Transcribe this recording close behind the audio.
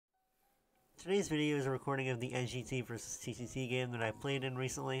Today's video is a recording of the NGT vs TTT game that I played in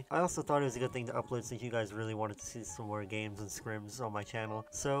recently. I also thought it was a good thing to upload since you guys really wanted to see some more games and scrims on my channel.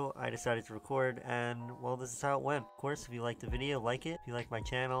 So I decided to record, and well, this is how it went. Of course, if you liked the video, like it. If you like my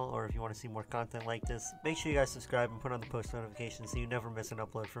channel, or if you want to see more content like this, make sure you guys subscribe and put on the post notifications so you never miss an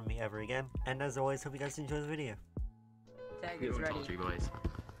upload from me ever again. And as always, hope you guys enjoy the video. Tag is ready.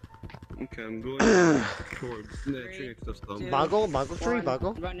 Okay, I'm going towards the tree next to stump. Boggle tree,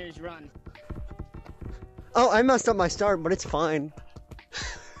 boggle. Runners run. Oh, I messed up my start, but it's fine.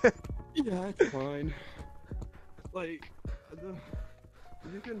 Yeah, it's fine. Like,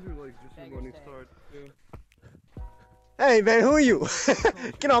 you can do like just a running start. Yeah. Hey man, who are you?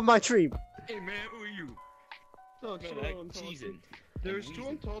 Get off my tree. Hey man, who are you? Cheesing. There's two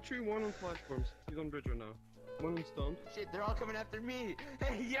on tall tree, one on platforms. He's on bridge right now. One on stump. Shit, they're all coming after me.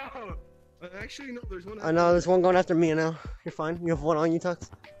 Hey yo! Actually, no, there's one. I know, there's one going after me now. You're fine. You have one on you, Tux.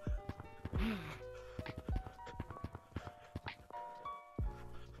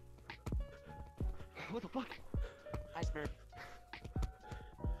 What the fuck? Iceberg.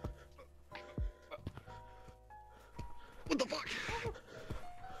 What the fuck?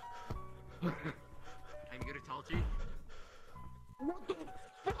 Can you get a tall tree? What the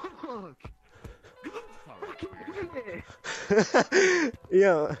fuck?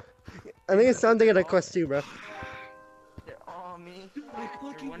 Yeah. I think it's time to get a quest too, bro. They're all on me. Dude, I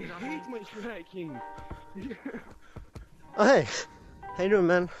fucking hate my tracking. Oh hey. How you doing,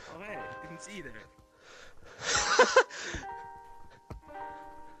 man? Oh hey, I didn't see you there.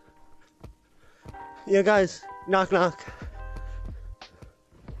 Yeah, guys. Knock knock.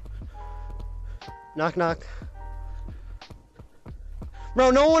 Knock knock.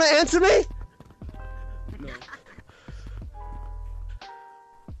 Bro, no one wanna answer me? No.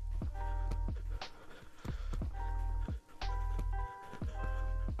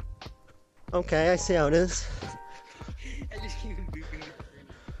 Okay, I see how it is. I just keep booping it.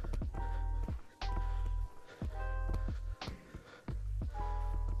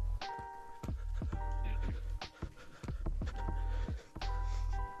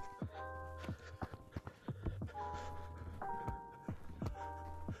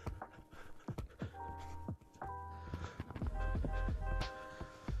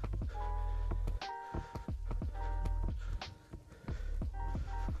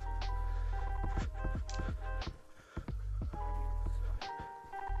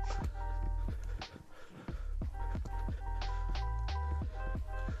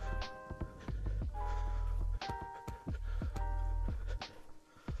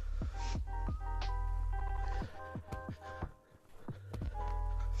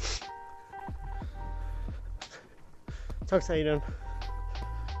 Tux, how you doing?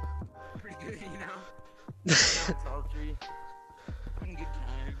 Pretty good, you know? Tall tree. Having a good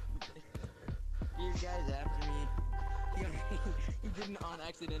time. These guys after me. He did an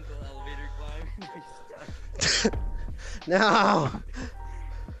on-accidental elevator climb. He's stuck. No!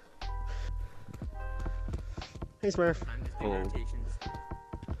 Hey Smurf. I'm just doing rotations.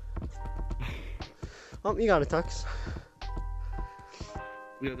 Oh, you got it, Tux.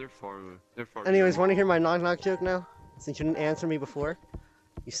 Yeah, they're far. They're far. Anyways, want to hear my knock knock joke now? Since you didn't answer me before,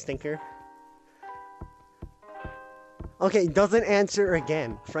 you stinker. Okay, doesn't answer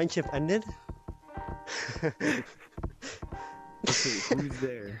again. Friendship ended? Okay, who's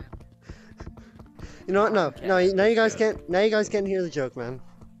there? You know what? No, now you guys can't. Now you guys can't hear the joke, man.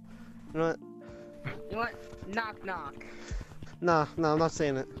 You know what? You want knock knock? Nah, I'm not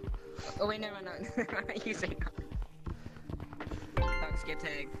saying it. Oh wait, never mind. You say knock. Fox get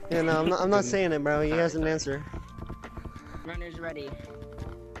tagged. Yeah, no, I'm not saying it, bro. You guys didn't answer. Runners ready.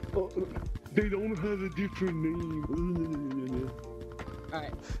 Oh, they don't have a different name.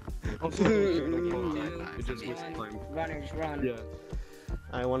 Alright. Also, it just was time. Runners run. Yeah.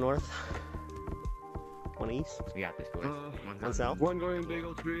 Alright, one north. One east. We got this, boys. One south. One going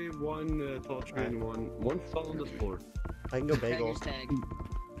bagel tree, one tall tree, and one fell on the floor. I can go bagel. Taggers tag.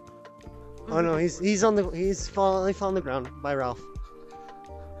 Oh no, he's falling on the ground by Ralph.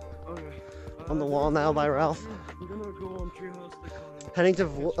 Okay. On the wall now by Ralph. I'm gonna go on treehouse. Heading to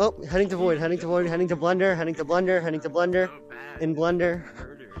heading to void, heading to void, heading to blunder, heading to blunder, heading to blunder. In blunder.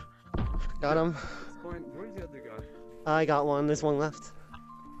 Got him. Where's the other guy? I got one. There's one left.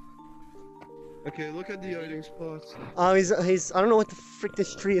 Okay, look at the hiding spots. Oh, he's I don't know what the frick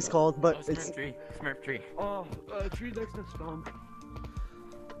this tree is called, but it's Smurf tree. Oh, tree next to stump.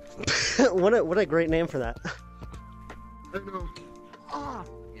 what a great name for that. I know. Ah!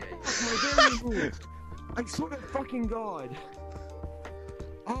 My baby moved! I swear to fucking God!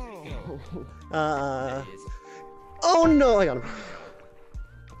 Oh! Oh no, I got him.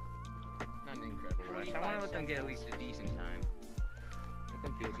 to let them get at least a decent time. Let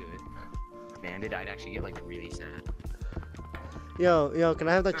them feel good. Bandit, I'd actually get like really sad. Yo, can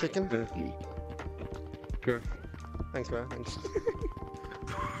I have that chicken? Sure. Thanks, bro. Thanks.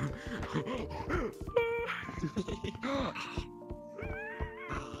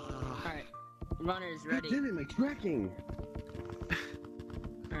 Alright. Runners God ready. damn it, my tracking.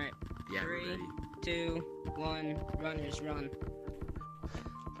 Alright. Yeah, we're 3, ready. 2, 1. Runners run.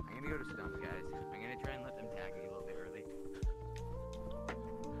 I'm gonna go to stump, guys. I'm gonna try and let them tag me a little bit early.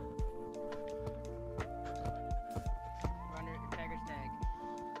 Runner, tagger's tag.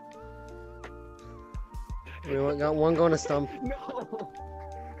 We got one going to stump. No.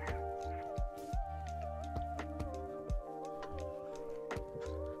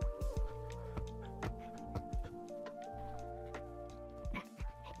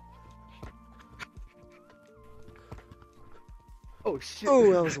 Oh shit.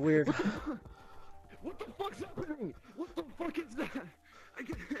 Oh, that was weird. What the fuck's happening? What the fuck is that?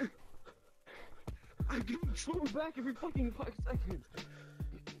 I'm getting thrown back every fucking 5 seconds.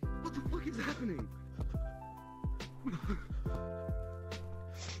 What the fuck is happening?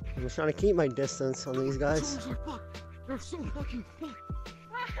 I'm just trying to keep my distance on these guys. Controls are fucked. They're so fucking fucked.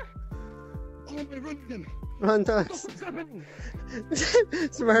 How am I running them? Run, What the Tux. fuck's happening?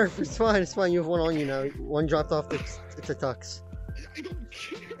 Smurf, it's fine, it's fine. You have one on you now. One dropped off, it's a Tux. I don't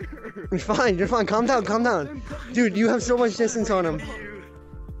care. You're fine, you're fine. Calm down, calm down. Dude, you have so much distance on him. Come here.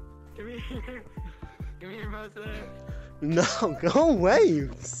 Come here, Mosa. No, go away,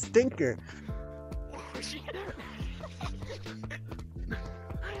 you stinker. Oh, shit.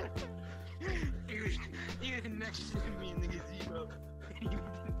 he was next to me in the gazebo. He didn't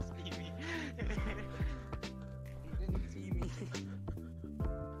see me. He didn't see me.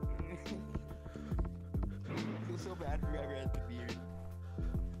 I feel so bad for whoever has the beard.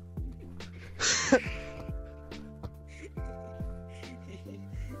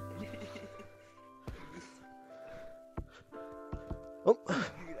 Oh,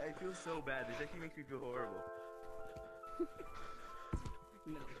 Dude, I feel so bad. This actually makes me feel horrible.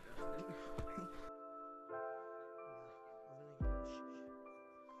 No.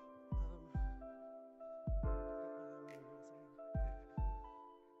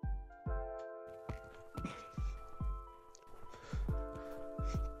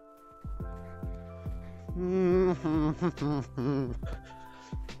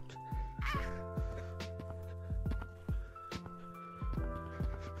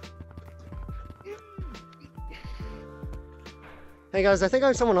 Hey guys, I think I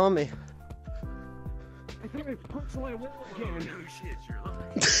have someone on me. I think I punched my wall Oh, again. no shit,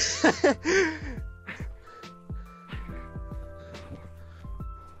 Sherlock.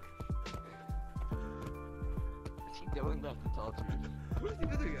 Is he going back to tall tree? Where's the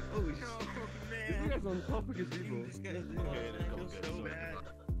other guy? Oh, shit. This man. guy's on top of his gazebo. This guy's I feel so bad.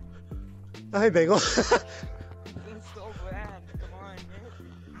 Oh, hey, Bagel. I feel so bad. Come on, man.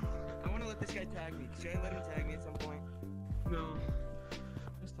 I want to let this guy tag me. Should I let him tag me at some point? No.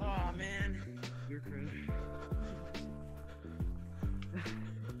 Aw, man. You're crazy.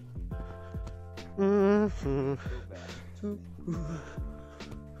 Mhm. So bad.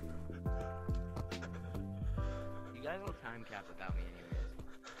 You guys will time cap without me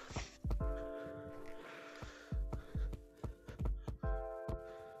anyways.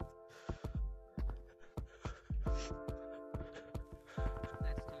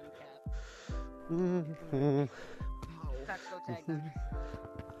 That's time cap. Mhm. Tux, go tag them.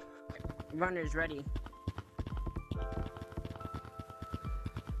 Runners ready.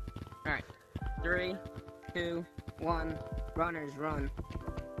 Alright. 3, 2, 1. Runners run.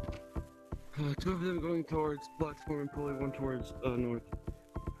 Two of them going towards platform and probably one towards north.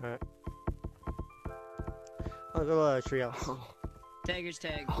 Alright. I'll go treehouse. Tagger's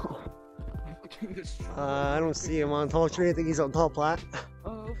tag. I don't see him on tall tree. I think he's on tall plat.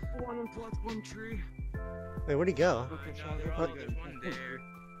 One on platform tree. Wait, where'd he go? Okay, There's one there.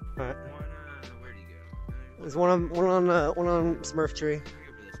 Alright. One, where'd he go? There's one on Smurf tree. Go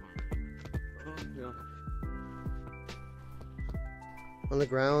for this one. Yeah. On the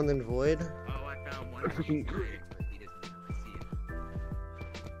ground and void. Oh, I found one. He doesn't see it.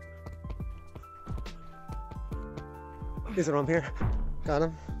 Is it on here? Got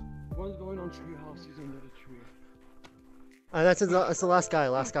him. One's going on tree house. He's on the other tree. That's the last guy.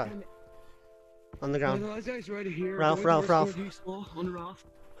 Last guy. On the Oh, ground. no, this guy's right here. Ralph, Going Ralph. towards northeast wall, on Ralph.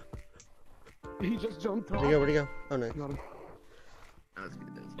 He just jumped off. Where'd he go? Where'd he go? Oh, nice. Got him. That's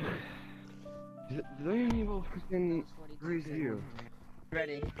good. That's good. Did they enable freaking raise you?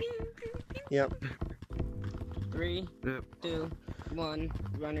 Ready. Yep. 3, Yep. 2, 1.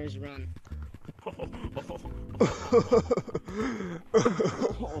 Runners run.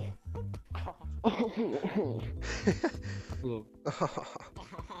 Hello.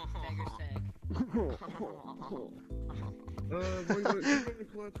 Beggar's tag. One going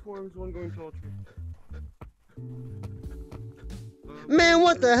platforms, one going to ultra. Man,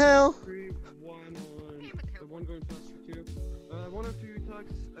 what the hell? 3, 1 on. One going plastic 2. One after you, Tux.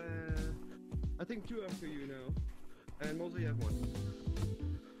 I think 2 after you now. And mostly have 1.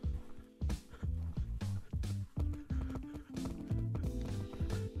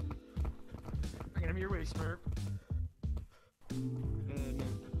 Bring him your way, Smurf. No.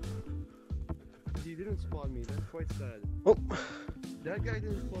 He didn't spawn me, that's quite sad. Oh. That guy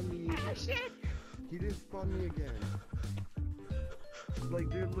didn't spawn me. Ah, shit! He didn't spawn me again. Like,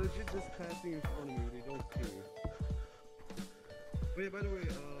 they're legit just passing in front of me, they don't see me. Oh yeah, by the way,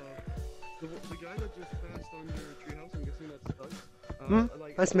 the guy that just passed on your treehouse, I'm guessing that's Tux.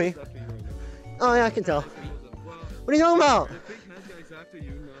 Like, that's me. after you right now. Oh yeah, I can tell. Well, What are you talking about? the big head guy's after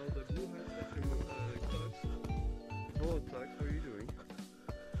you now, the blue head's after Tux. Hello Tux, what are you doing?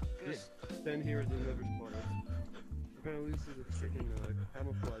 Good. Just stand here and never spawn us. Apparently this is a freaking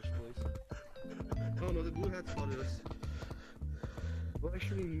camouflage place. Oh no, the blue hat spotted us. Well,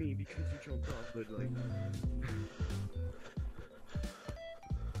 actually me, because you jumped off, but like...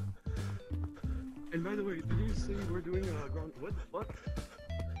 And by the way, did you say we're doing a ground... What?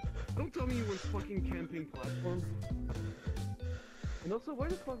 Don't tell me you were fucking camping platform. And also, why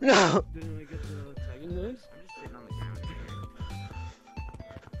the fuck No. didn't I get the tagging noise? I'm just sitting on the ground here.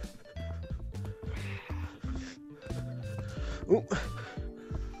 Ooh.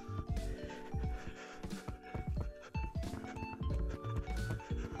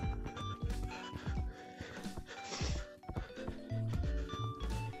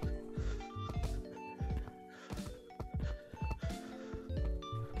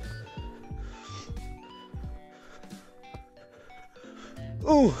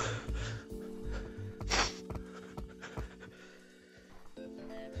 Ooh.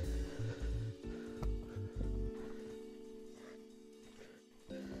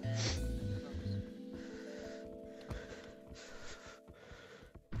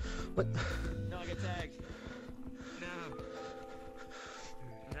 What? No, I got tagged. No.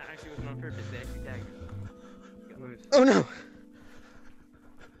 That actually wasn't on purpose, they actually tagged me. Nice. Oh no.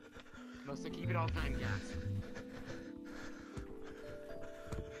 Must have keep it all time, gas.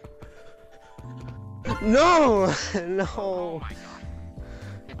 No. Oh No. my god.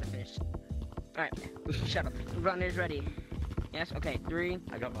 Get the fish. Alright, shut up. Runners ready. Yes? Okay, 3,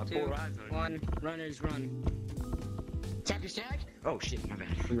 I got my 2, full rise on. 1, runners run. Tag your tag? Oh shit, my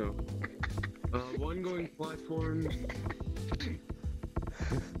bad. No. One going platform.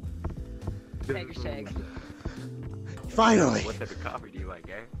 Beggar's tag. Finally. What type of coffee do you like,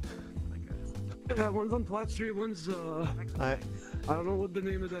 eh? One's on plat tree, one's Alright. I don't know what the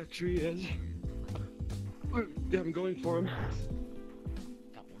name of that tree is. Yeah, I'm going for him.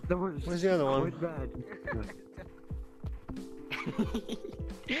 That was Where's the other one? quite bad.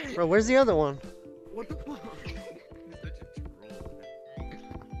 Bro, where's the other one? What the fuck?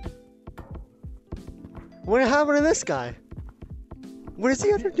 What happened to this guy? What is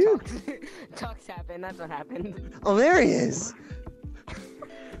the other dude? Talks happened, that's what happened. Oh, there he is.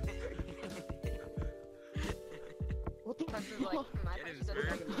 What the Talks is like, my Get his touch is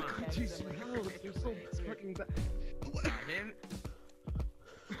bird. like, Jesus, you're so fucking bad. Got him?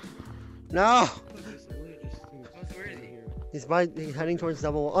 No. Oh, so where is he? He's heading towards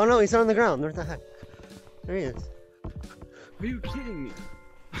double. Oh no, he's on the ground. What the heck? There he is. Are you kidding me?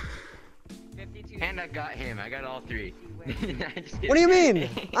 52. And I got him. I got all 3. What do you mean?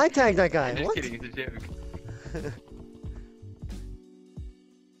 I tagged that guy. I'm just What? kidding. It's a joke.